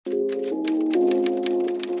Hey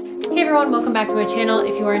everyone, welcome back to my channel.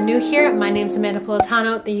 If you are new here, my name is Amanda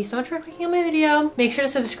Politano. Thank you so much for clicking on my video. Make sure to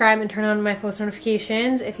subscribe and turn on my post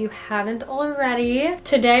notifications if you haven't already.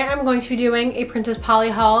 Today I'm going to be doing a Princess Polly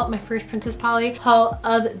haul, my first Princess Polly haul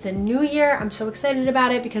of the new year. I'm so excited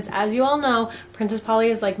about it because, as you all know, Princess Polly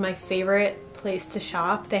is like my favorite place to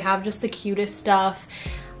shop. They have just the cutest stuff.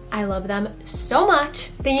 I love them so much.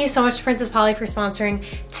 Thank you so much to Princess Polly for sponsoring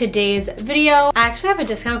today's video. I actually have a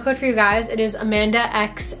discount code for you guys. It is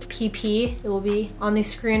AmandaXPP. It will be on the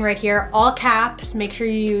screen right here. All caps. Make sure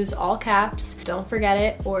you use all caps. Don't forget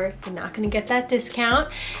it or you're not gonna get that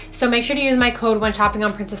discount. So make sure to use my code when shopping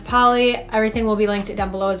on Princess Polly. Everything will be linked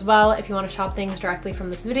down below as well if you want to shop things directly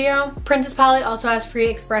from this video. Princess Polly also has free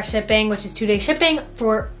express shipping, which is 2-day shipping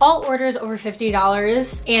for all orders over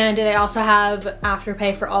 $50. And they also have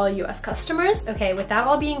AfterPay for all US customers. Okay, with that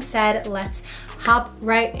all being said, let's hop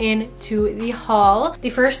right into the haul. The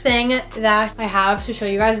first thing that I have to show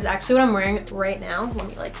you guys is actually what I'm wearing right now. Let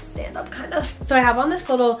me like stand up kind of. So I have on this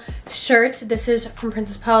little shirt. This is from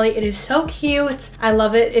Princess Polly. It is so cute. I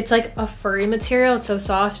love it. It's like a furry material. It's so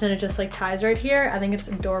soft and it just like ties right here. I think it's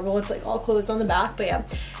adorable. It's like all closed on the back, but yeah,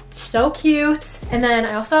 it's so cute. And then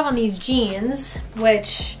I also have on these jeans,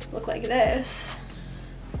 which look like this.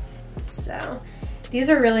 So these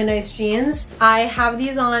are really nice jeans. I have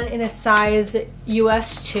these on in a size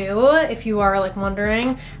US 2, if you are like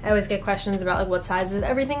wondering. I always get questions about like what sizes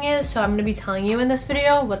everything is, so I'm gonna be telling you in this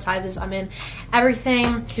video what sizes I'm in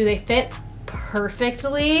everything. Do they fit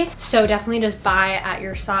perfectly? So definitely just buy at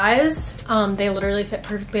your size. They literally fit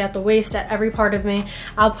perfectly at the waist, at every part of me.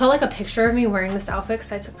 I'll put like a picture of me wearing this outfit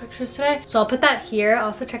because I took pictures today, so I'll put that here.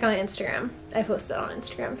 Also check out my Instagram. I posted on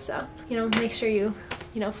Instagram, so make sure you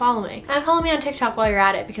follow me. And follow me on TikTok while you're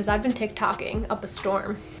at it because I've been TikToking up a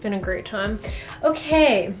storm. It's been a great time.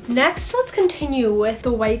 Okay, next let's continue with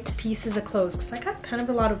the white pieces of clothes because I got kind of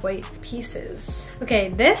a lot of white pieces. Okay,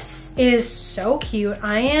 this is so cute.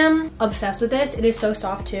 I am obsessed with this. It is so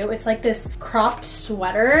soft too. It's like this cropped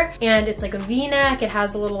sweater and it's like a V-neck. It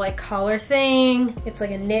has a little like collar thing. It's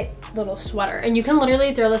like a knit little sweater and you can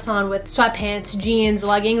literally throw this on with sweatpants, jeans,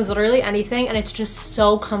 leggings, literally anything, and it's just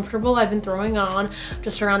so comfortable. I've been throwing it on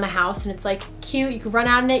just around the house and it's like cute. You can run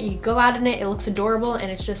out in it, you can go out in it, it looks adorable,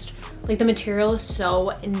 and it's just like the material is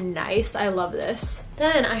so nice. I love this.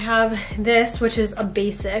 Then I have this, which is a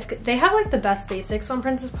basic. They have like the best basics on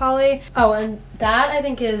Princess Polly. Oh, and that I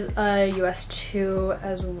think is a US 2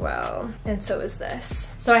 as well, and so is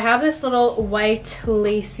this. So I have this little white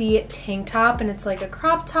lacy tank top and it's like a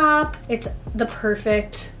crop top. It's the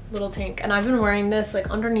perfect little tank, and I've been wearing this like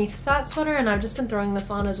underneath that sweater, and I've just been throwing this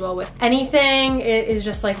on as well with anything. It is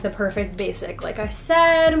just like the perfect basic, like I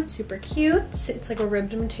said. Super cute. It's like a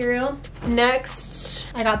ribbed material. Next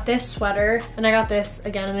I got this sweater, and I got this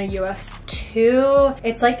again in a US 2.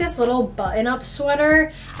 It's like this little button-up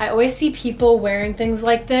sweater. I always see people wearing things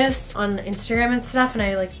like this on Instagram and stuff, and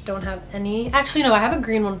I like don't have any. Actually no, I have a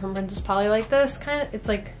green one from Princess Polly like this kind of. It's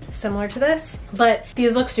like similar to this, but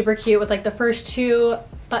these look super cute with like the first two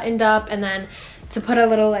buttoned up, and then to put a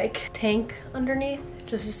little like tank underneath,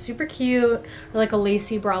 just super cute, or like a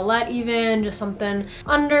lacy bralette even, just something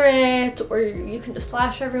under it, or you can just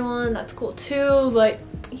flash everyone, that's cool too. But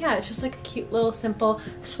yeah, it's just like a cute little simple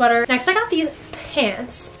sweater. Next I got these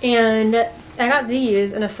pants, and I got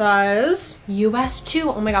these in a size US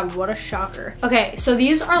 2. Oh my god, what a shocker. Okay, so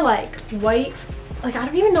these are like white, like I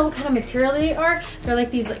don't even know what kind of material they are. They're like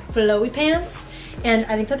these like flowy pants, and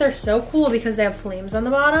I think that they're so cool because they have flames on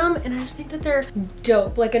the bottom, and I just think that they're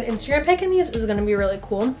dope. Like an Instagram pic in these is gonna be really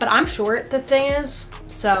cool, but I'm short, the thing is,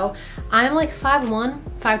 so I'm like 5'1",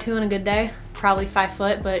 5'2" on a good day, probably 5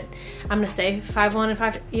 foot, but I'm gonna say 5'1" and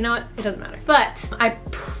 5'2", you know what, it doesn't matter. But I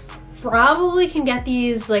probably can get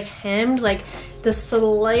these like hemmed like the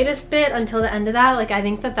slightest bit until the end of that. Like I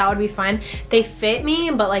think that that would be fine. They fit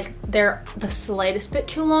me, but like they're the slightest bit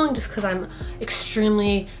too long just because I'm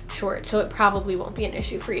extremely short, so it probably won't be an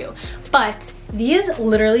issue for you. But these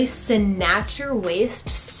literally snatch your waist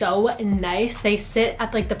so nice. They sit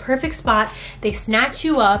at like the perfect spot. They snatch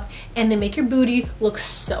you up and they make your booty look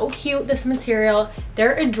so cute. This material,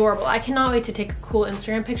 they're adorable. I cannot wait to take a cool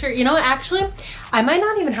Instagram picture. You know what, actually, I might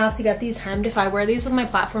not even have to get these hemmed. If I wear these with my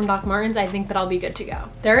platform Doc Martens, I think that I'll be good to go.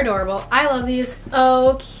 They're adorable. I love these.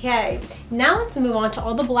 Okay, now let's move on to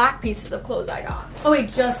all the black pieces of clothes I got. Oh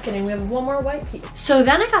wait, just kidding. We have one more white piece. So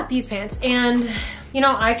then I got these pants, and You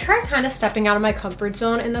know, I tried kind of stepping out of my comfort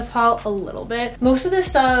zone in this haul a little bit. Most of this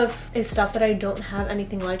stuff is stuff that I don't have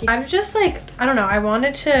anything like. I've just like, I don't know, I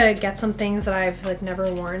wanted to get some things that I've like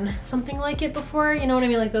never worn something like it before. You know what I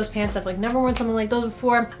mean? Like those pants, I've like never worn something like those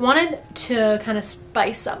before. I wanted to kind of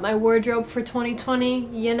spice up my wardrobe for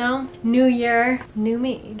 2020, you know? New year, new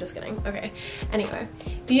me. Just kidding. Okay. Anyway,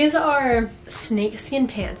 these are snakeskin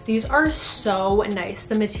pants. These are so nice.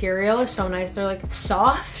 The material is so nice. They're like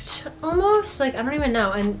soft almost. Like, I don't even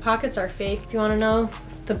know. And pockets are fake, if you want to know.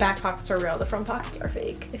 The back pockets are real. The front pockets are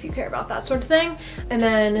fake, if you care about that sort of thing. And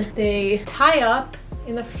then they tie up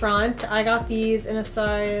in the front. I got these in a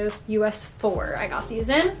size US 4. I got these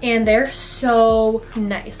in, and they're so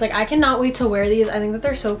nice. Like, I cannot wait to wear these. I think that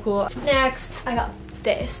they're so cool. Next, I got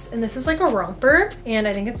this, and this is like a romper, and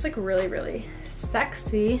I think it's like really, really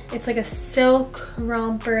sexy. It's like a silk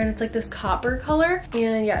romper, and it's like this copper color,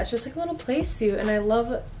 and yeah, it's just like a little play suit, and I love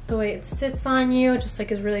the way it sits on you. It just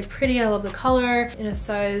like is really pretty. I love the color, in a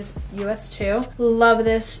size US 2. Love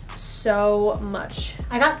this so much.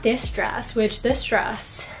 I got this dress, which this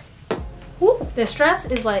dress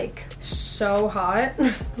is like so hot.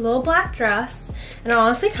 Little black dress, and it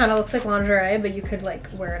honestly kind of looks like lingerie, but you could like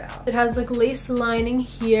wear it out. It has like lace lining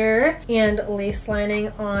here and lace lining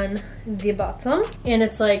on the bottom, and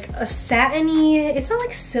it's like a satiny, it's not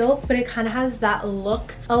like silk, but it kind of has that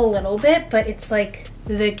look a little bit, but it's like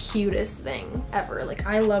the cutest thing ever. Like,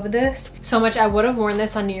 I love this so much. I would have worn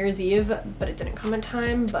this on New Year's Eve, but it didn't come in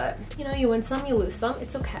time. But you know, you win some, you lose some.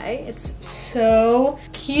 It's okay. It's so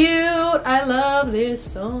cute. I love this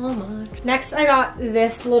so much. Next, I got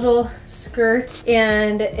this little skirt,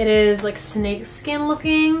 and it is like snake skin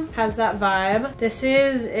looking, has that vibe. This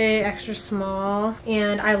is a extra small,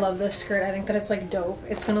 and I love this skirt. I think that it's like dope.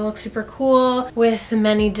 It's gonna look super cool with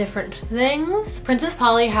many different things. Princess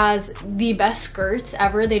Polly has the best skirts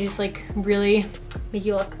ever. They just like really make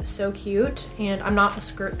you look so cute, and I'm not a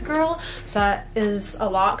skirt girl, so that is a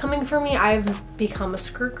lot coming for me. I've become a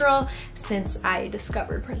skirt girl since I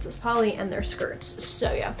discovered Princess Polly and their skirts,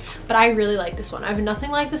 so yeah. But I really like this one. I have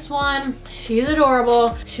nothing like this one. She's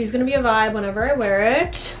adorable. She's gonna be a vibe whenever I wear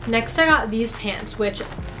it. Next, I got these pants, which,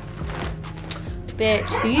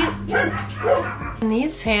 bitch,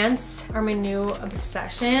 these pants are my new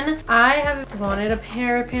obsession. I have wanted a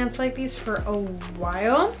pair of pants like these for a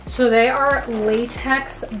while. So they are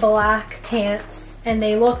latex black pants, and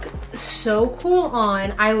they look so cool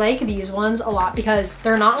on. I like these ones a lot because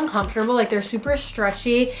they're not uncomfortable. Like, they're super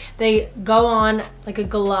stretchy. They go on like a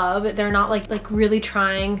glove. They're not like really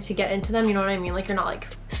trying to get into them, you know what I mean? Like, you're not like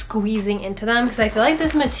squeezing into them, because I feel like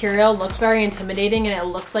this material looks very intimidating and it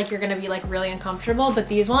looks like you're gonna be like really uncomfortable, but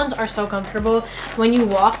these ones are so comfortable. When you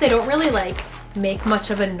walk, they don't really like make much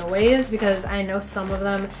of a noise, because I know some of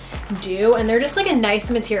them do, and they're just like a nice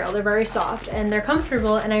material. They're very soft and they're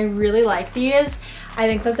comfortable, and I really like these. I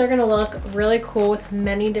think that they're gonna look really cool with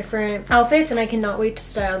many different outfits, and I cannot wait to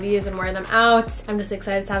style these and wear them out. I'm just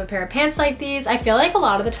excited to have a pair of pants like these. I feel like a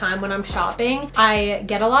lot of the time when I'm shopping, I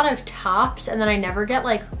get a lot of tops, and then I never get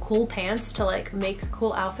like cool pants to like make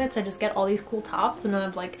cool outfits. I just get all these cool tops, and then I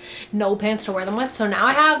have like no pants to wear them with. So now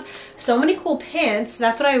I have so many cool pants.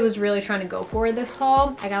 That's what I was really trying to go for this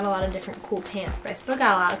haul. I got a lot of different cool pants, but I still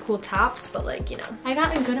got a lot of cool tops, but like, you know, I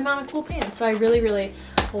got a good amount of cool pants, so I really, really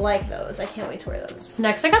like those. I can't wait to wear those.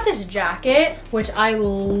 Next, I got this jacket, which I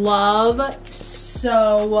love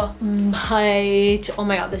so much. Oh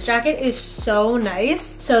my god, this jacket is so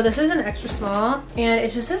nice. So this is an extra small, and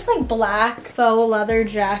it's just this like black faux leather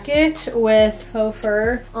jacket with faux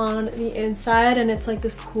fur on the inside, and it's like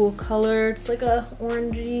this cool color. It's like a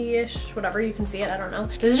orangey-ish, whatever, you can see it, I don't know.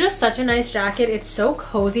 This is just such a nice jacket. It's so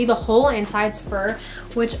cozy. The whole inside's fur,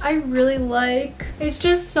 which I really like. It's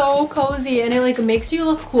just so cozy, and it like makes you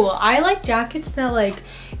look cool. I like jackets that like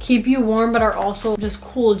keep you warm but are also just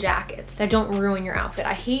cool jackets that don't ruin your outfit.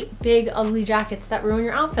 I hate big ugly jackets that ruin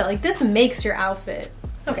your outfit. Like, this makes your outfit.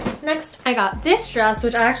 Okay, next I got this dress,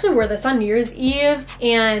 which I actually wore this on New Year's Eve,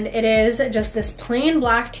 and it is just this plain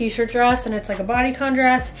black t-shirt dress, and it's like a bodycon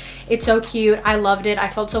dress. It's so cute. I loved it. I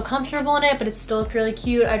felt so comfortable in it, but it still looked really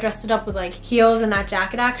cute. I dressed it up with like heels and that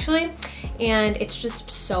jacket actually, and it's just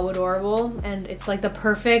so adorable, and it's like the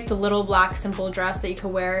perfect little black simple dress that you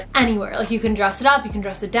could wear anywhere. Like, you can dress it up, you can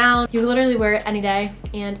dress it down, you can literally wear it any day,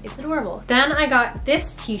 and it's adorable. Then I got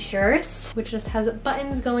this t-shirt, which just has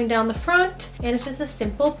buttons going down the front, and it's just a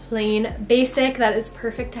simple plain basic that is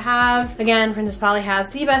perfect to have. Again, Princess Polly has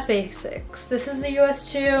the best basics. This is a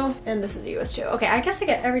US 2, and this is a US 2. Okay, I guess I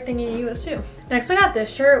get everything in a US 2. Next, I got this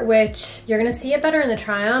shirt, which you're gonna see it better in the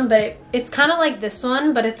try on, but it's kind of like this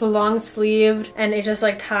one, but it's a long sleeve sleeved and it just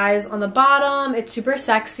like ties on the bottom. It's super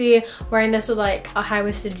sexy. Wearing this with like a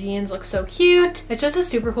high-waisted jeans looks so cute. It's just a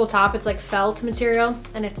super cool top. It's like felt material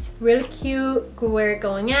and it's really cute. Could wear it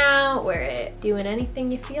going out, wear it doing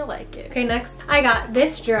anything you feel like it. Okay, next I got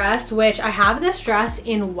this dress, which I have this dress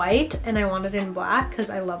in white and I want it in black because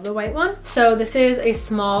I love the white one. So this is a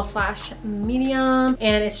small slash medium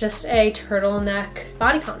and it's just a turtleneck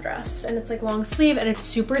bodycon dress and it's like long sleeve and it's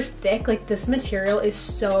super thick. Like this material is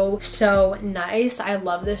so nice. I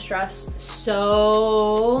love this dress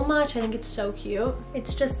so much. I think it's so cute.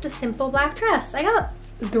 It's just a simple black dress. I got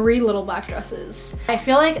 3 little black dresses. I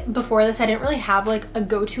feel like before this I didn't really have like a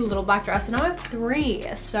go-to little black dress and now I have 3.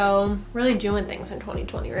 So really doing things in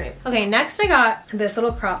 2020, right? Okay, next I got this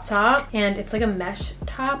little crop top and it's like a mesh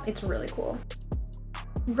top. It's really cool.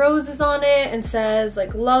 Roses on it and says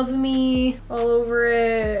like love me all over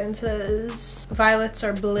it and says violets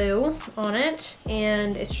are blue on it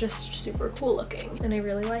and it's just super cool looking and I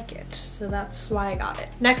really like it, so that's why I got it.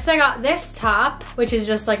 Next I got this top, which is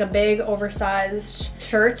just like a big oversized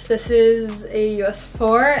shirt. This is a US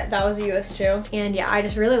 4, that was a US 2, and yeah, I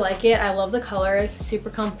just really like it. I love the color,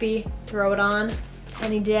 super comfy, throw it on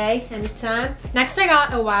any day, anytime. Next I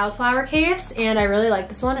got a wildflower case and I really like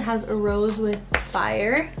this one. It has a rose with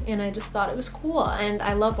fire and I just thought it was cool and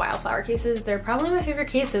I love wildflower cases. They're probably my favorite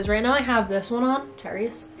cases. Right now I have this one on,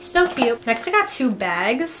 cherries. So cute. Next I got 2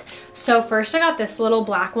 bags. So first I got this little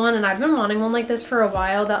black one and I've been wanting one like this for a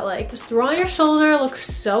while that like just throw on your shoulder, looks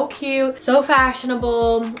so cute, so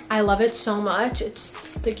fashionable. I love it so much.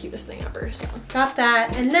 It's the cutest thing ever, so got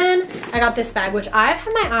that. And then I got this bag, which I've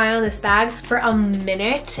had my eye on this bag for a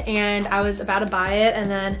minute and I was about to buy it and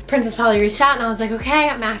then Princess Polly reached out and I was like, okay,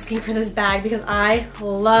 I'm asking for this bag because I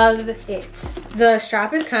love it. The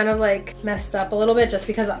strap is kind of like messed up a little bit just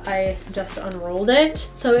because I just unrolled it,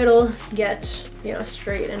 so it'll get, you know,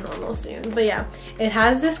 straight and normal soon. But yeah, it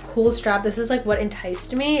has this cool strap. This is like what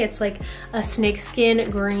enticed me. It's like a snakeskin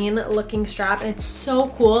green looking strap and it's so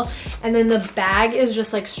cool. And then the bag is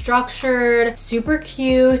just like structured, super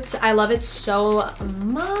cute. I love it so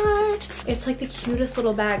much. It's like the cutest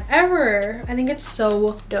little bag ever. I think it's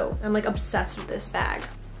so dope. I'm like obsessed with this bag.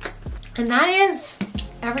 And that is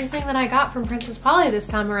everything that I got from Princess Polly this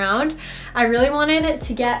time around. I really wanted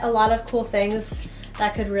to get a lot of cool things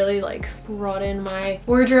that could really like broaden my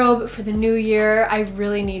wardrobe for the new year. I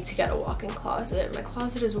really need to get a walk-in closet. My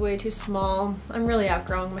closet is way too small. I'm really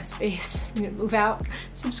outgrowing my space. I'm gonna move out.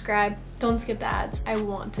 Subscribe. Don't skip the ads. I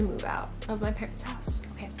want to move out of my parents' house.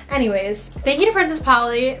 Anyways, thank you to Princess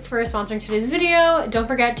Polly for sponsoring today's video. Don't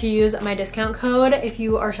forget to use my discount code if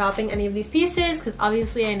you are shopping any of these pieces, because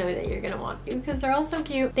obviously I know that you're gonna want to because they're all so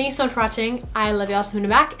cute. Thank you so much for watching. I love you all so much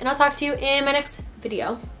back and I'll talk to you in my next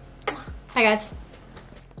video. Bye guys.